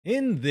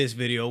In this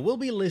video, we'll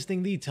be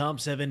listing the top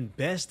 7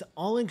 best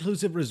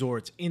all-inclusive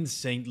resorts in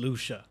Saint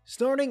Lucia.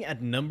 Starting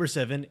at number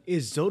 7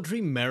 is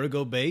zoetry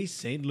Marigot Bay,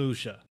 Saint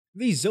Lucia.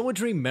 The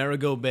zoetry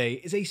Marigot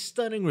Bay is a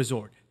stunning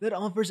resort that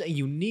offers a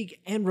unique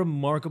and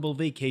remarkable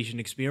vacation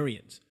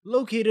experience.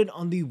 Located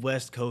on the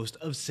west coast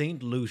of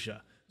Saint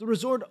Lucia, the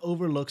resort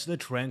overlooks the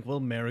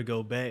tranquil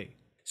Marigot Bay.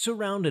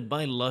 Surrounded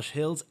by lush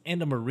hills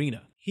and a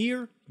marina,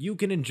 here you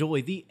can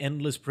enjoy the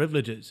endless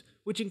privileges,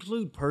 which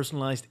include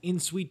personalized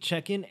in-suite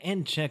check-in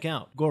and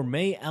check-out,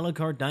 gourmet a la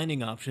carte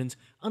dining options,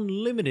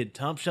 unlimited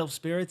top-shelf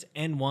spirits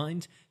and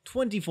wines,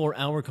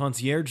 24-hour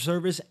concierge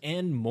service,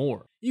 and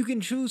more. You can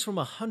choose from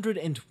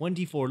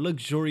 124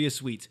 luxurious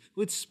suites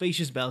with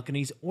spacious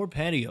balconies or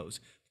patios,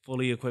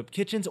 fully equipped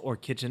kitchens or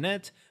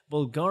kitchenettes,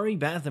 Bulgari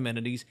bath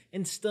amenities,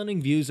 and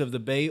stunning views of the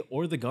bay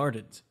or the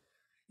gardens.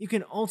 You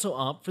can also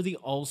opt for the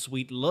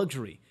all-suite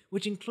luxury,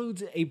 which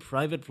includes a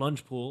private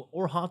plunge pool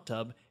or hot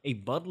tub, a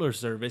butler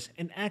service,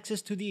 and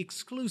access to the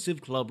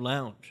exclusive club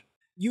lounge.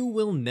 You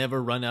will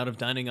never run out of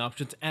dining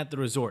options at the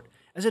resort,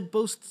 as it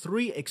boasts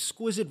 3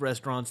 exquisite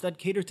restaurants that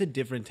cater to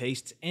different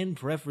tastes and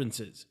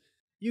preferences.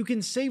 You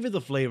can savor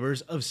the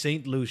flavors of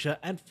Saint Lucia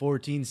at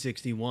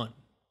 1461,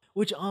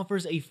 which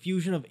offers a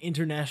fusion of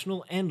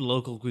international and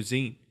local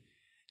cuisine.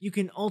 You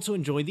can also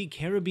enjoy the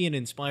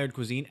Caribbean-inspired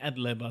cuisine at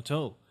Le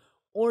Bateau,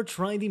 or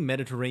try the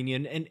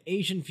Mediterranean and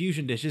Asian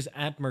fusion dishes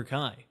at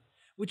Merkai,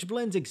 which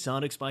blends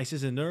exotic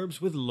spices and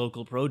herbs with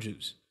local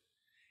produce.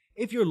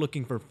 If you're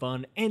looking for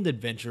fun and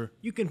adventure,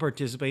 you can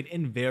participate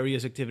in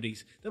various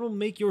activities that will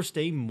make your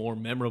stay more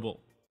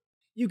memorable.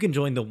 You can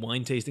join the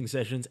wine tasting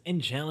sessions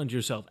and challenge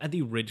yourself at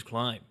the Ridge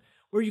Climb,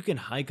 where you can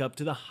hike up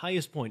to the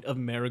highest point of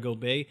Marigot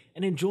Bay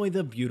and enjoy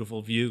the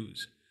beautiful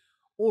views.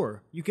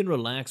 Or you can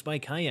relax by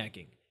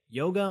kayaking,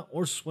 yoga,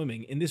 or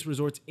swimming in this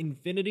resort's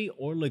infinity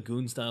or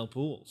lagoon-style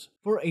pools.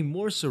 For a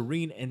more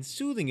serene and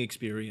soothing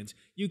experience,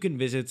 you can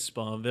visit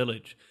Spa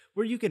Village,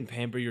 where you can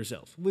pamper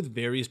yourself with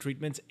various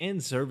treatments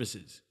and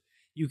services.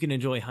 You can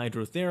enjoy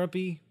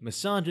hydrotherapy,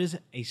 massages,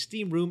 a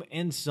steam room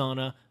and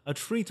sauna, a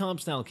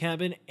treetop-style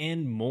cabin,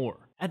 and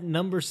more. At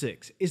number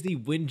 6 is the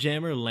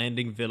Windjammer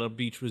Landing Villa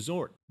Beach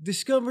Resort.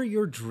 Discover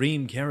your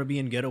dream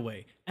Caribbean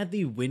getaway at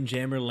the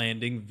Windjammer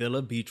Landing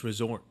Villa Beach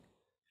Resort.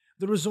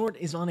 The resort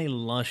is on a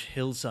lush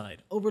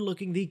hillside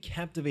overlooking the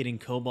captivating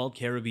Cobalt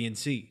Caribbean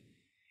Sea.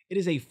 It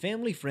is a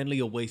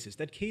family-friendly oasis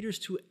that caters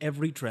to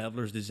every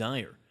traveler's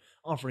desire,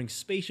 offering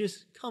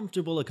spacious,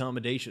 comfortable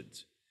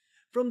accommodations.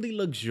 From the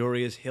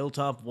luxurious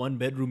hilltop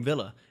one-bedroom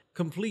villa,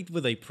 complete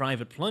with a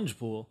private plunge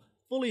pool,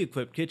 fully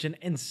equipped kitchen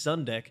and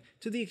sun deck,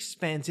 to the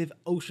expansive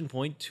Ocean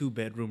Point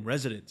 2-bedroom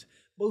residence,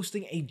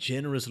 boasting a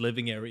generous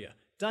living area,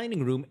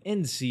 dining room,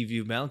 and sea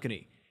view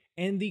balcony,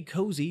 and the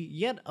cozy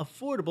yet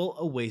affordable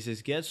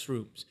Oasis guest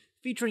rooms,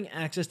 featuring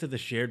access to the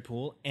shared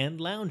pool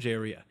and lounge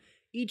area.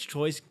 Each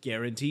choice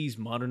guarantees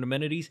modern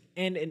amenities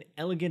and an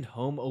elegant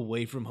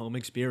home-away-from-home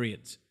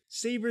experience.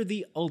 Savor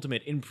the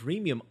ultimate in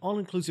premium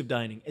all-inclusive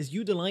dining as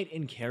you delight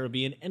in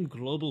Caribbean and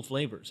global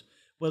flavors.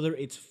 Whether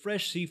it's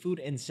fresh seafood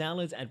and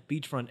salads at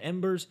beachfront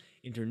embers,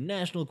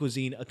 international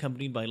cuisine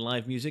accompanied by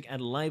live music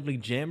at lively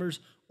jammers,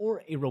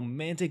 or a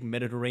romantic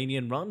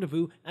Mediterranean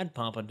rendezvous at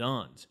Papa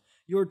Don's,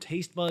 your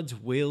taste buds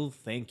will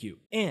thank you.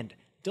 And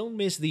don't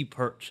miss the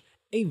Perch,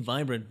 a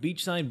vibrant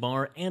beachside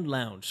bar and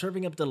lounge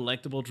serving up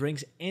delectable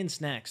drinks and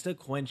snacks to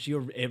quench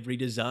your every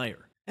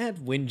desire. At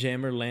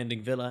Windjammer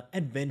Landing Villa,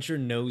 adventure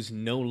knows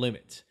no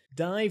limits.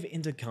 Dive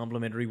into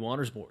complimentary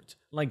water sports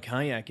like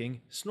kayaking,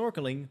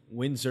 snorkeling,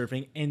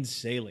 windsurfing, and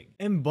sailing.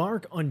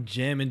 Embark on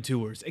jammin'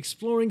 tours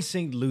exploring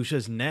St.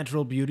 Lucia's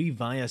natural beauty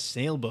via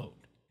sailboat,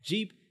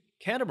 jeep,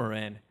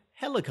 catamaran,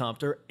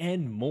 helicopter,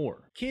 and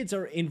more. Kids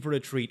are in for a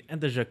treat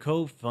at the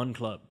Jaco Fun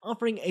Club,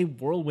 offering a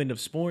whirlwind of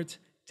sports,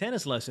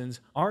 tennis lessons,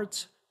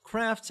 arts,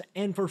 crafts,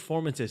 and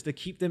performances to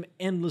keep them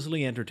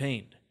endlessly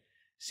entertained.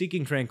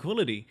 Seeking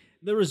tranquility,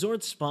 the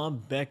resort spa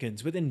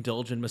beckons with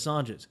indulgent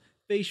massages,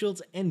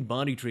 facials, and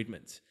body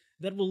treatments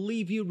that will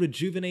leave you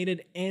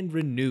rejuvenated and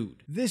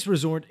renewed. This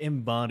resort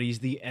embodies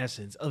the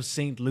essence of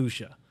St.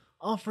 Lucia,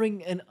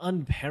 offering an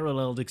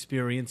unparalleled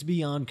experience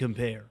beyond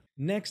compare.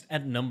 Next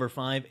at number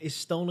 5 is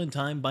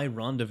Stolentime by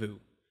Rendezvous,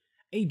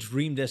 a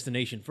dream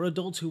destination for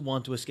adults who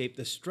want to escape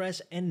the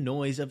stress and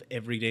noise of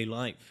everyday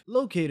life.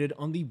 Located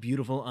on the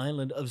beautiful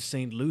island of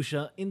Saint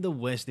Lucia in the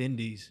West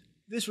Indies,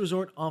 this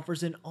resort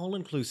offers an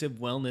all-inclusive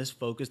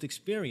wellness-focused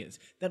experience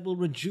that will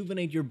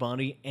rejuvenate your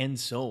body and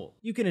soul.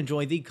 You can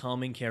enjoy the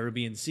calming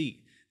Caribbean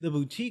Sea, the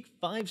boutique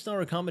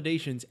 5-star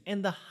accommodations,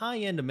 and the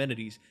high-end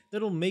amenities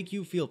that will make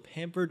you feel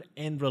pampered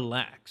and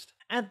relaxed.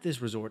 At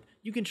this resort,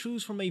 you can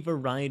choose from a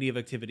variety of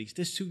activities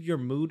to suit your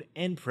mood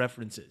and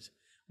preferences.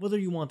 Whether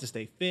you want to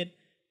stay fit,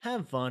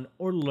 have fun,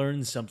 or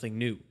learn something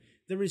new,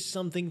 there is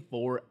something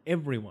for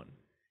everyone.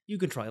 You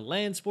can try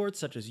land sports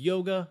such as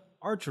yoga,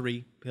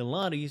 archery,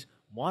 Pilates,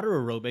 water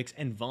aerobics,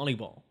 and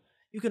volleyball.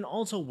 You can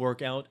also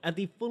work out at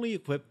the fully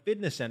equipped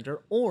fitness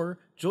center or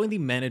join the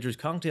manager's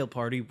cocktail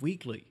party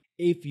weekly.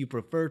 If you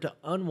prefer to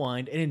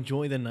unwind and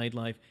enjoy the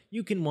nightlife,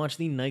 you can watch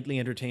the nightly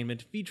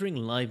entertainment featuring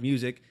live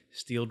music,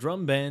 steel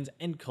drum bands,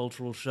 and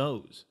cultural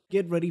shows.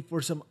 Get ready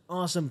for some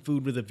awesome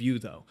food with a view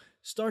though.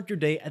 Start your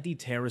day at the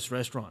Terrace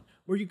restaurant,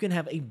 where you can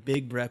have a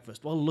big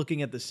breakfast while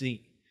looking at the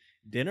sea.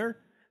 Dinner?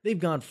 They've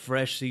got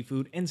fresh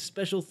seafood and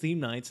special theme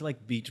nights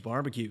like beach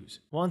barbecues.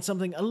 Want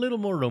something a little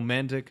more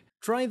romantic?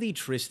 Try the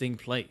Trysting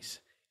Place.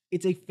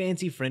 It's a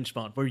fancy French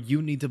spot where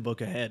you need to book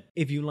ahead.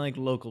 If you like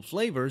local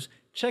flavors,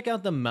 check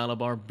out the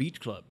Malabar Beach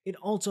Club. It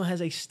also has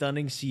a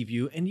stunning sea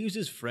view and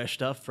uses fresh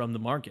stuff from the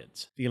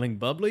markets. Feeling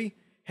bubbly?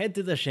 Head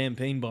to the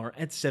Champagne Bar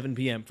at 7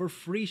 p.m. for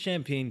free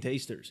champagne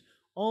tasters,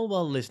 all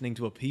while listening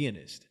to a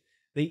pianist.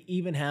 They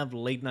even have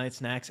late night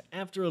snacks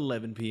after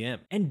 11 p.m.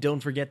 And don't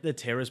forget the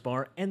Terrace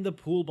Bar and the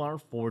Pool Bar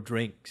for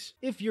drinks.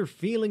 If you're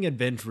feeling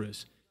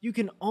adventurous, you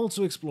can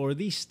also explore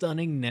the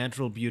stunning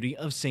natural beauty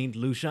of Saint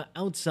Lucia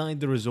outside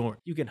the resort.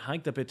 You can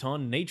hike the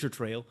Piton Nature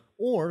Trail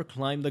or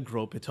climb the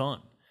Gros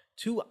Piton,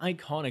 two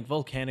iconic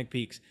volcanic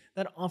peaks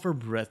that offer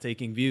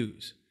breathtaking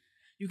views.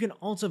 You can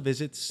also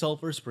visit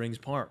Sulphur Springs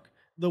Park,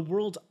 the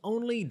world's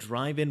only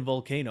drive-in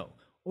volcano,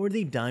 or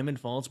the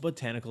Diamond Falls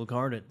Botanical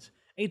Gardens,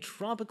 a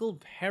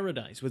tropical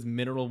paradise with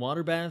mineral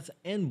water baths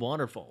and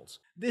waterfalls.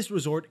 This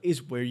resort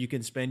is where you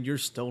can spend your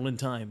stolen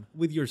time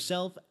with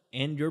yourself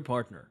and your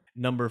partner.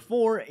 Number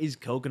 4 is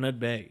Coconut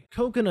Bay.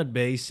 Coconut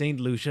Bay St.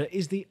 Lucia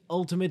is the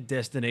ultimate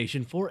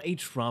destination for a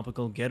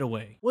tropical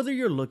getaway. Whether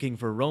you're looking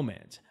for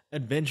romance,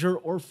 adventure,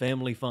 or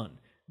family fun,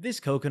 this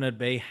Coconut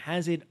Bay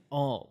has it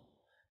all.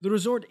 The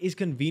resort is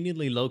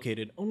conveniently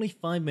located only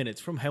 5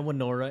 minutes from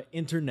Hewanora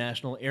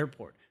International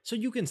Airport, so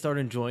you can start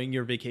enjoying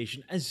your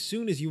vacation as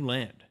soon as you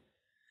land.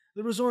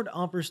 The resort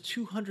offers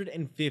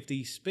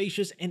 250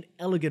 spacious and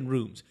elegant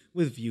rooms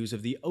with views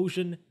of the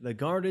ocean, the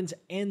gardens,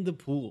 and the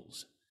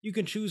pools. You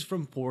can choose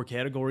from 4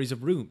 categories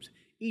of rooms,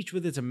 each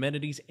with its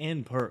amenities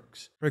and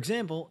perks. For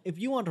example, if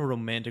you want a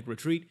romantic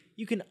retreat,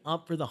 you can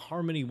opt for the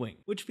Harmony Wing,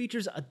 which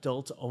features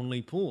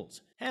adults-only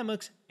pools,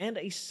 hammocks, and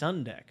a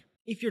sun deck.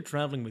 If you're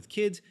traveling with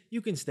kids,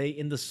 you can stay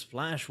in the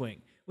Splash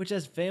Wing, which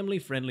has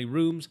family-friendly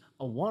rooms,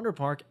 a water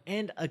park,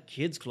 and a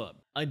kids club.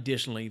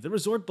 Additionally, the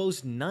resort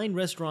boasts 9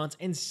 restaurants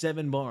and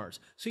 7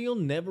 bars, so you'll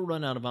never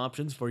run out of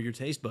options for your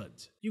taste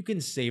buds. You can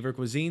savor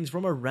cuisines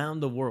from around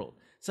the world,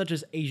 such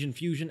as Asian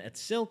fusion at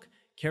Silk,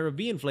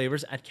 Caribbean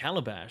flavors at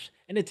Calabash,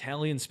 and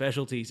Italian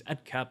specialties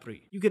at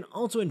Capri. You can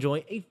also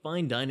enjoy a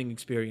fine dining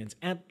experience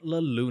at La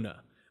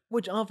Luna,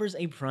 which offers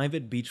a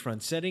private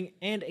beachfront setting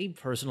and a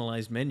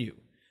personalized menu.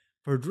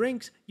 For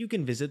drinks, you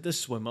can visit the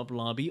swim-up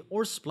lobby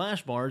or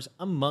splash bars,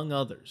 among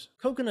others.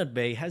 Coconut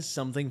Bay has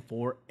something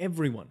for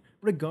everyone,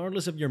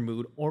 regardless of your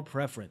mood or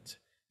preference.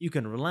 You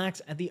can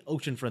relax at the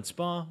Oceanfront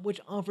Spa, which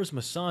offers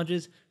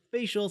massages,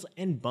 facials,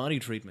 and body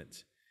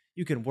treatments.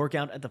 You can work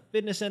out at the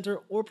fitness center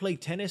or play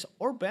tennis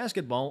or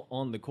basketball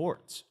on the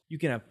courts. You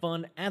can have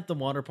fun at the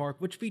water park,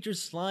 which features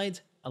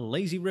slides, a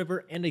lazy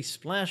river, and a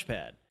splash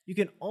pad. You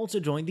can also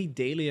join the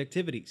daily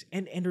activities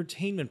and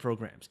entertainment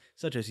programs,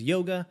 such as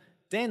yoga,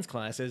 dance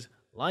classes,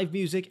 live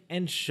music,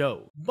 and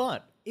show.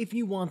 But if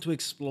you want to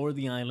explore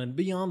the island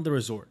beyond the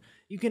resort,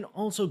 you can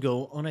also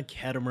go on a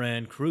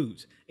catamaran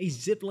cruise, a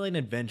zipline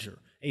adventure,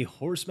 a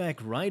horseback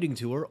riding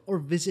tour, or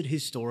visit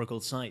historical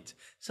sites,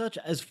 such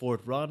as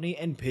Fort Rodney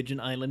and Pigeon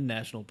Island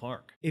National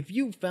Park. If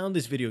you found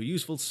this video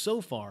useful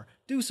so far,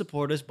 do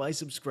support us by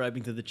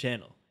subscribing to the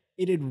channel.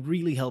 It'd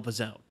really help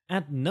us out.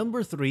 At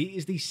number 3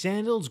 is the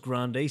Sandals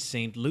Grande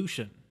St.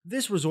 Lucian.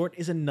 This resort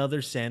is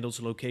another Sandals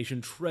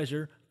location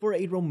treasure for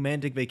a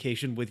romantic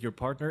vacation with your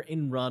partner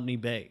in Rodney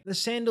Bay. The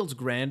Sandals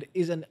Grande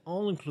is an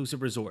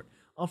all-inclusive resort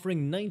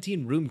offering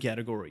 19 room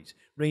categories,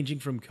 ranging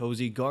from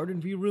cozy garden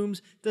view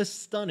rooms to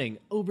stunning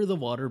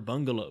over-the-water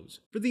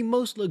bungalows. For the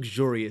most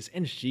luxurious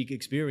and chic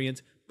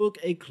experience, book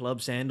a Club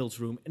Sandals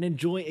room and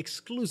enjoy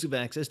exclusive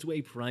access to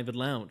a private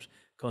lounge,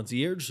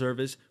 concierge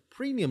service,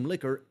 premium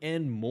liquor,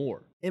 and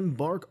more.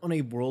 Embark on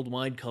a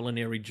worldwide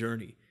culinary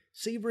journey,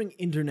 savoring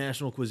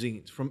international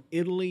cuisines from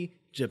Italy,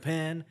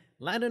 Japan,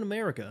 Latin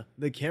America,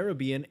 the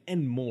Caribbean,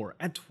 and more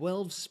at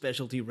 12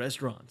 specialty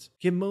restaurants.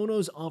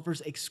 Kimonos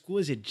offers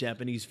exquisite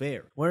Japanese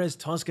fare, whereas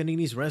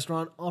Toscanini's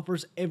restaurant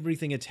offers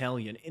everything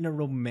Italian in a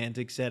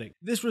romantic setting.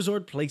 This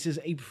resort places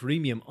a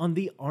premium on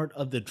the art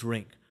of the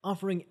drink,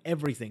 offering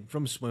everything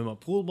from swim-up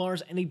pool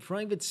bars and a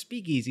private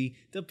speakeasy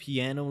to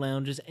piano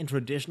lounges and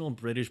traditional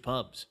British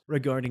pubs.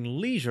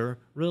 Regarding leisure,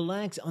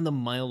 relax on the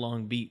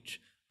mile-long beach.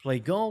 Play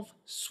golf,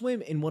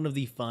 swim in one of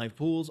the 5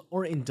 pools,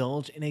 or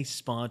indulge in a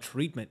spa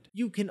treatment.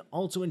 You can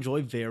also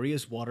enjoy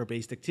various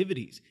water-based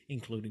activities,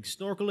 including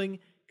snorkeling,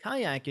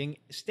 kayaking,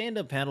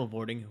 stand-up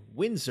paddleboarding,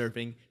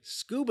 windsurfing,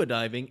 scuba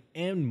diving,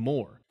 and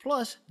more.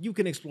 Plus, you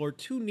can explore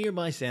 2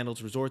 nearby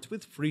Sandals resorts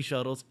with free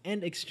shuttles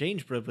and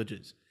exchange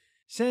privileges.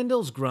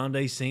 Sandals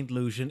Grande St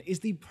Lucian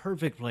is the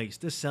perfect place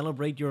to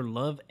celebrate your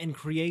love and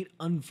create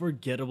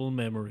unforgettable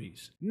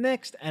memories.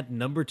 Next at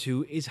number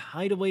 2 is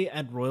Hideaway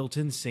at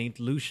Royalton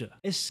St Lucia.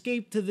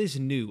 Escape to this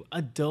new,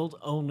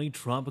 adult-only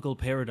tropical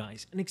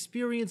paradise and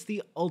experience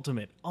the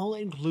ultimate,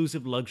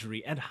 all-inclusive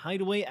luxury at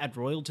Hideaway at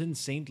Royalton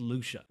St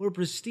Lucia, where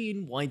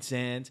pristine white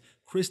sands,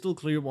 crystal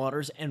clear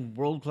waters, and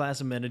world-class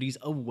amenities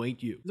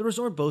await you. The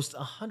resort boasts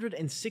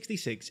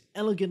 166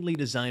 elegantly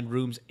designed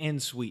rooms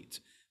and suites,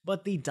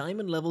 but the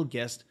diamond-level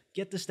guests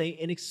get to stay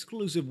in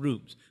exclusive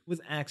rooms with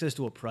access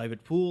to a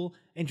private pool,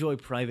 enjoy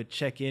private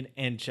check-in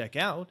and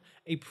check-out,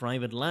 a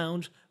private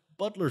lounge,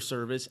 butler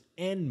service,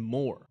 and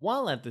more.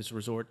 While at this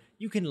resort,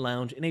 you can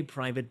lounge in a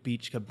private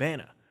beach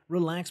cabana,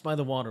 relax by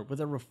the water with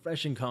a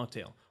refreshing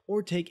cocktail,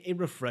 or take a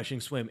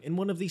refreshing swim in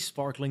one of the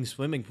sparkling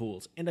swimming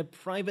pools and a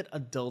private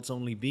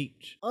adults-only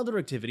beach. Other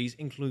activities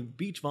include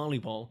beach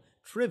volleyball,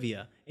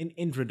 trivia, an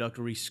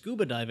introductory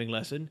scuba diving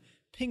lesson,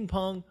 ping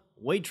pong,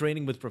 weight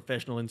training with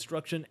professional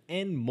instruction,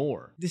 and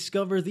more.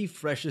 Discover the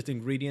freshest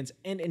ingredients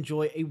and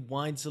enjoy a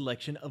wide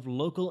selection of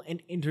local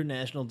and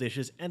international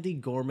dishes at the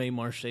Gourmet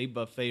Marché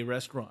Buffet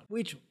restaurant,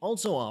 which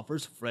also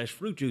offers fresh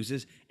fruit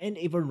juices and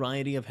a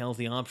variety of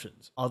healthy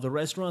options. Other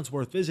restaurants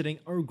worth visiting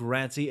are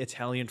Grazie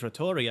Italian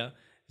Trattoria,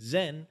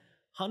 Zen,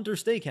 Hunter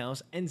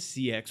Steakhouse, and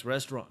CX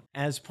Restaurant.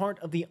 As part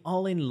of the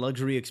all-in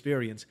luxury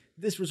experience,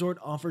 this resort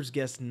offers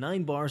guests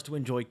 9 bars to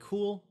enjoy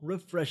cool,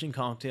 refreshing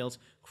cocktails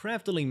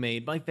craftily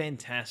made by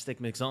fantastic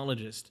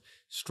mixologists.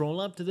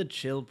 Stroll up to the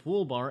chill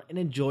pool bar and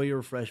enjoy your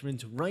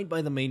refreshments right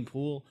by the main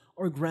pool,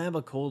 or grab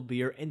a cold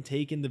beer and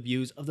take in the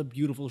views of the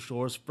beautiful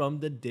shores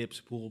from the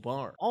Dips Pool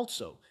Bar.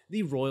 Also,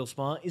 the Royal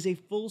Spa is a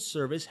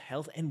full-service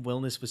health and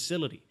wellness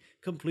facility,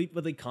 complete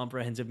with a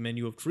comprehensive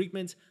menu of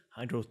treatments,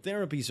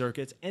 hydrotherapy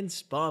circuits, and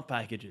spa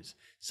packages,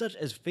 such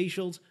as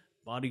facials,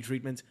 body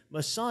treatments,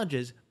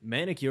 massages,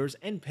 manicures,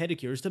 and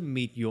pedicures to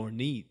meet your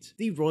needs.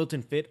 The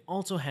Royalton Fit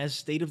also has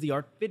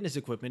state-of-the-art fitness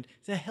equipment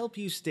to help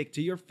you stick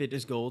to your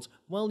fitness goals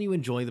while you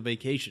enjoy the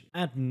vacation.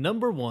 At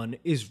number 1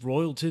 is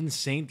Royalton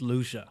St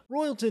Lucia.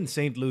 Royalton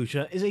St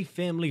Lucia is a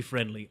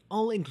family-friendly,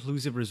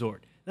 all-inclusive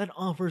resort that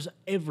offers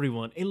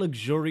everyone a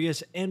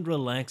luxurious and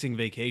relaxing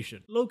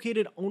vacation.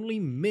 Located only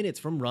minutes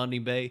from Rodney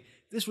Bay,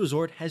 this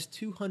resort has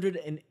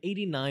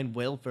 289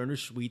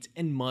 well-furnished suites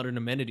and modern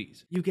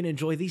amenities. You can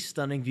enjoy the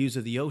stunning views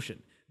of the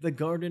ocean, the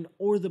garden,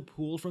 or the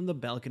pool from the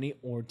balcony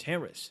or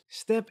terrace.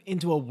 Step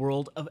into a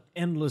world of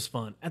endless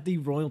fun at the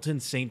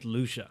Royalton St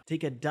Lucia.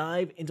 Take a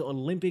dive into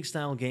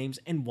Olympic-style games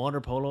and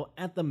water polo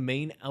at the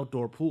main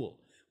outdoor pool,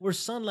 where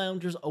sun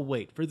loungers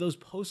await for those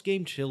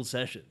post-game chill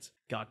sessions.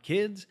 Got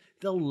kids?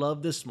 They'll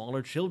love the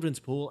smaller children's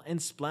pool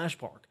and splash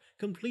park,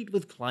 complete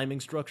with climbing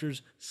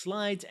structures,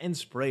 slides, and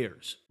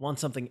sprayers. Want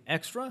something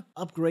extra?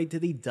 Upgrade to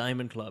the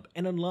Diamond Club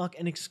and unlock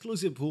an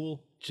exclusive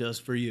pool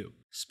just for you.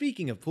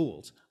 Speaking of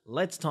pools,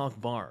 let's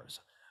talk bars.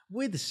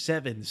 With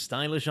 7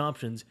 stylish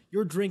options,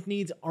 your drink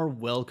needs are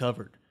well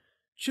covered.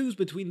 Choose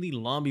between the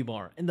lobby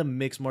bar and the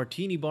mixed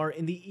martini bar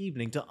in the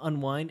evening to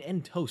unwind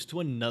and toast to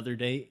another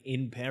day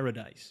in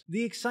paradise.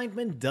 The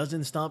excitement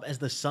doesn't stop as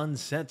the sun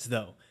sets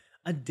though.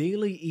 A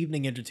daily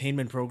evening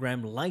entertainment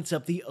program lights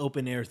up the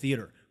open-air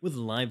theater with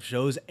live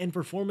shows and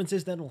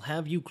performances that will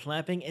have you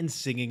clapping and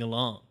singing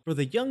along. For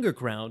the younger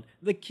crowd,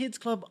 the Kids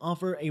Club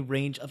offer a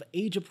range of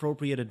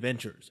age-appropriate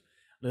adventures.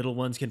 Little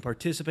ones can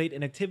participate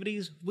in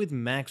activities with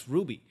Max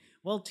Ruby,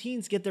 while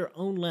teens get their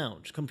own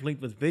lounge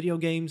complete with video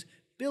games,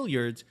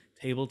 billiards,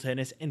 table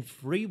tennis, and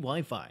free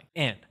Wi-Fi.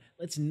 And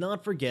let's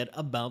not forget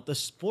about the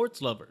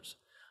sports lovers.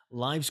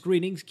 Live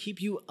screenings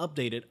keep you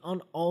updated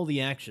on all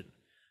the action.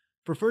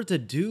 Prefer to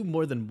do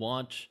more than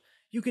watch?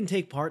 You can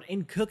take part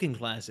in cooking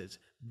classes,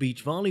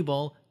 beach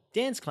volleyball,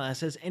 dance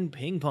classes, and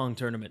ping pong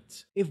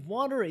tournaments. If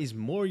water is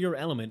more your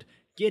element,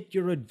 get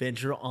your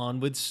adventure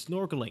on with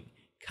snorkeling,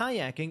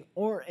 kayaking,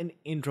 or an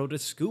intro to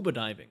scuba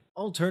diving.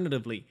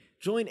 Alternatively,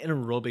 join an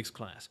aerobics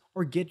class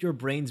or get your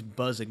brains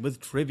buzzing with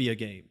trivia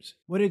games.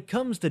 When it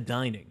comes to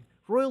dining,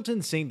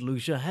 Royalton St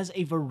Lucia has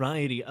a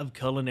variety of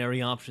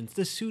culinary options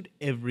to suit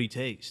every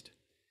taste.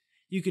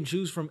 You can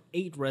choose from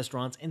 8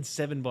 restaurants and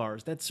 7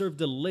 bars that serve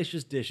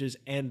delicious dishes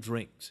and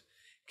drinks.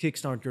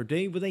 Kickstart your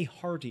day with a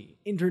hearty,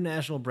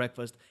 international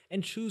breakfast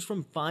and choose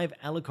from 5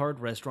 a la carte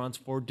restaurants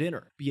for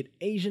dinner, be it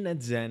Asian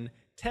at Zen,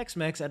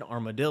 Tex-Mex at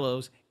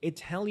Armadillo's,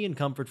 Italian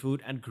comfort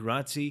food at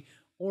Grazie,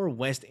 or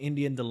West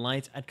Indian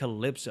delights at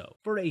Calypso.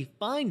 For a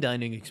fine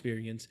dining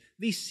experience,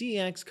 the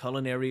CX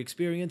Culinary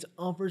Experience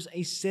offers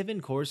a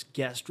 7-course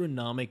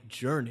gastronomic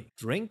journey.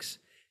 Drinks?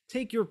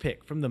 Take your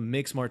pick from the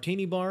mixed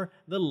martini bar,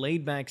 the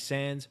laid-back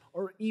sands,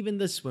 or even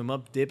the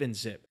swim-up dip and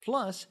sip.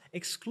 Plus,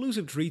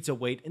 exclusive treats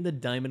await in the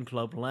Diamond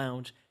Club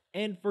Lounge,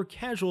 and for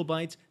casual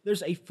bites,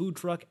 there's a food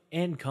truck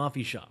and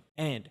coffee shop.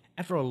 And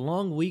after a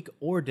long week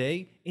or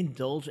day,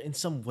 indulge in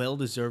some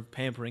well-deserved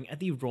pampering at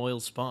the Royal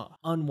Spa.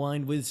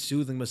 Unwind with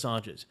soothing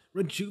massages,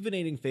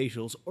 rejuvenating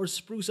facials, or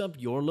spruce up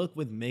your look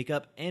with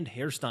makeup and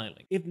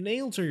hairstyling. If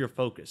nails are your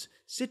focus,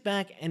 sit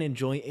back and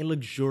enjoy a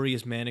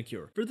luxurious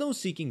manicure. For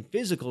those seeking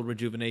physical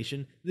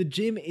rejuvenation, the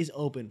gym is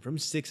open from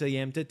 6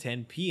 a.m. to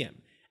 10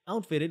 p.m.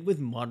 outfitted with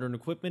modern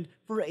equipment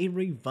for a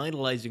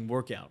revitalizing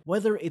workout.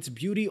 Whether it's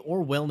beauty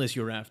or wellness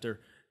you're after,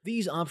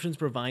 these options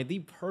provide the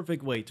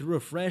perfect way to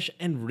refresh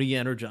and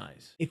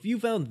re-energize. If you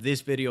found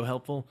this video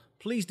helpful,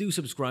 please do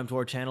subscribe to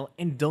our channel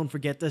and don't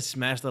forget to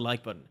smash the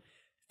like button.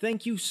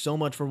 Thank you so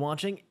much for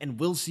watching, and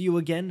we'll see you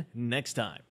again next time.